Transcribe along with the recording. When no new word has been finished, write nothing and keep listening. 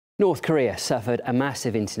North Korea suffered a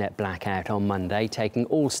massive internet blackout on Monday, taking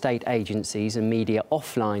all state agencies and media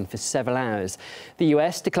offline for several hours. The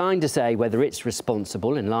US declined to say whether it's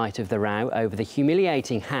responsible in light of the row over the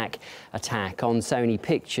humiliating hack attack on Sony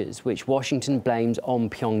Pictures, which Washington blames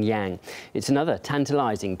on Pyongyang. It's another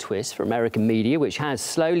tantalizing twist for American media, which has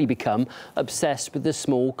slowly become obsessed with the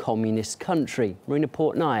small communist country. Marina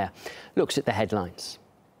Portnaya looks at the headlines.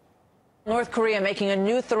 North Korea making a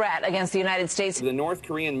new threat against the United States. The North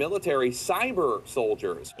Korean military cyber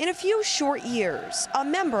soldiers. In a few short years, a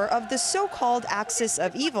member of the so-called axis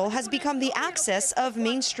of evil has become the axis of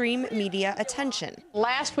mainstream media attention.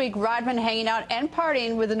 Last week, Rodman hanging out and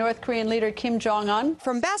partying with the North Korean leader Kim Jong-un.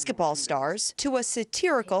 From basketball stars to a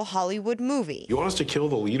satirical Hollywood movie. You want us to kill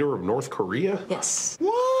the leader of North Korea? Yes.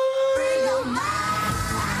 What?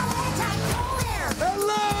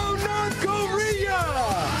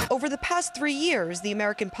 Over the past 3 years, the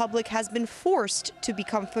American public has been forced to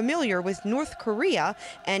become familiar with North Korea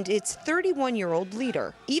and its 31-year-old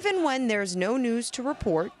leader. Even when there's no news to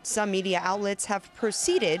report, some media outlets have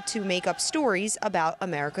proceeded to make up stories about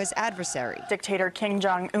America's adversary. Dictator Kim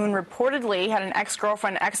Jong-un reportedly had an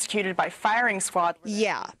ex-girlfriend executed by firing squad.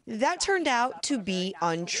 Yeah, that turned out to be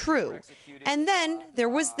untrue. And then there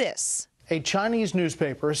was this. A Chinese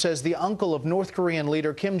newspaper says the uncle of North Korean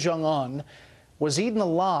leader Kim Jong-un was eaten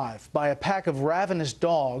alive by a pack of ravenous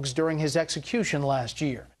dogs during his execution last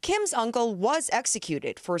year. Kim's uncle was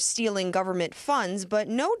executed for stealing government funds, but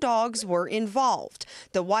no dogs were involved.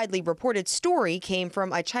 The widely reported story came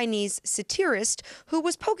from a Chinese satirist who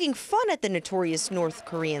was poking fun at the notorious North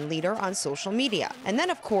Korean leader on social media. And then,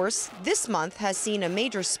 of course, this month has seen a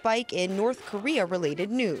major spike in North Korea-related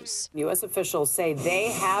news. U.S. officials say they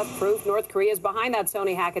have proof North Korea is behind that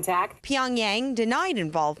Sony hack attack. Pyongyang denied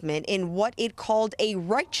involvement in what it called a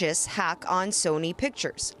righteous hack on Sony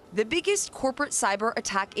Pictures. The biggest corporate cyber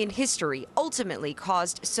attack in history ultimately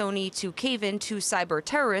caused Sony to cave in to cyber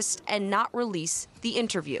terrorists and not release The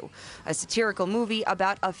Interview, a satirical movie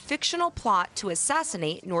about a fictional plot to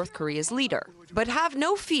assassinate North Korea's leader. But have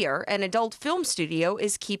no fear, an adult film studio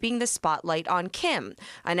is keeping the spotlight on Kim,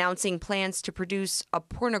 announcing plans to produce a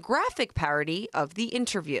pornographic parody of The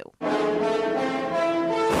Interview.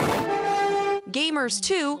 Gamers,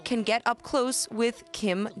 too, can get up close with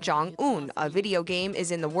Kim Jong-un. A video game is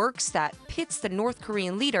in the works that pits the North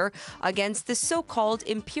Korean leader against the so-called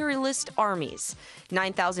imperialist armies.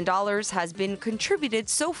 $9,000 has been contributed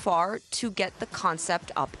so far to get the concept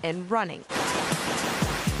up and running.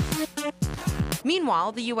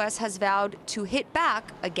 Meanwhile, the U.S. has vowed to hit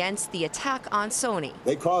back against the attack on Sony.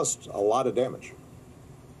 They caused a lot of damage,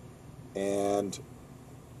 and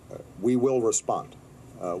we will respond.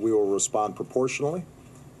 We will respond proportionally,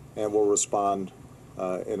 and we'll respond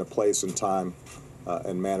in a place and time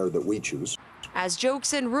and manner that we choose. As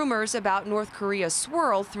jokes and rumors about North Korea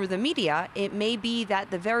swirl through the media, it may be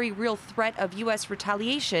that the very real threat of U.S.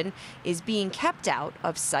 retaliation is being kept out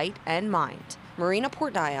of sight and mind. Marina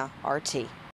Portnaya, RT.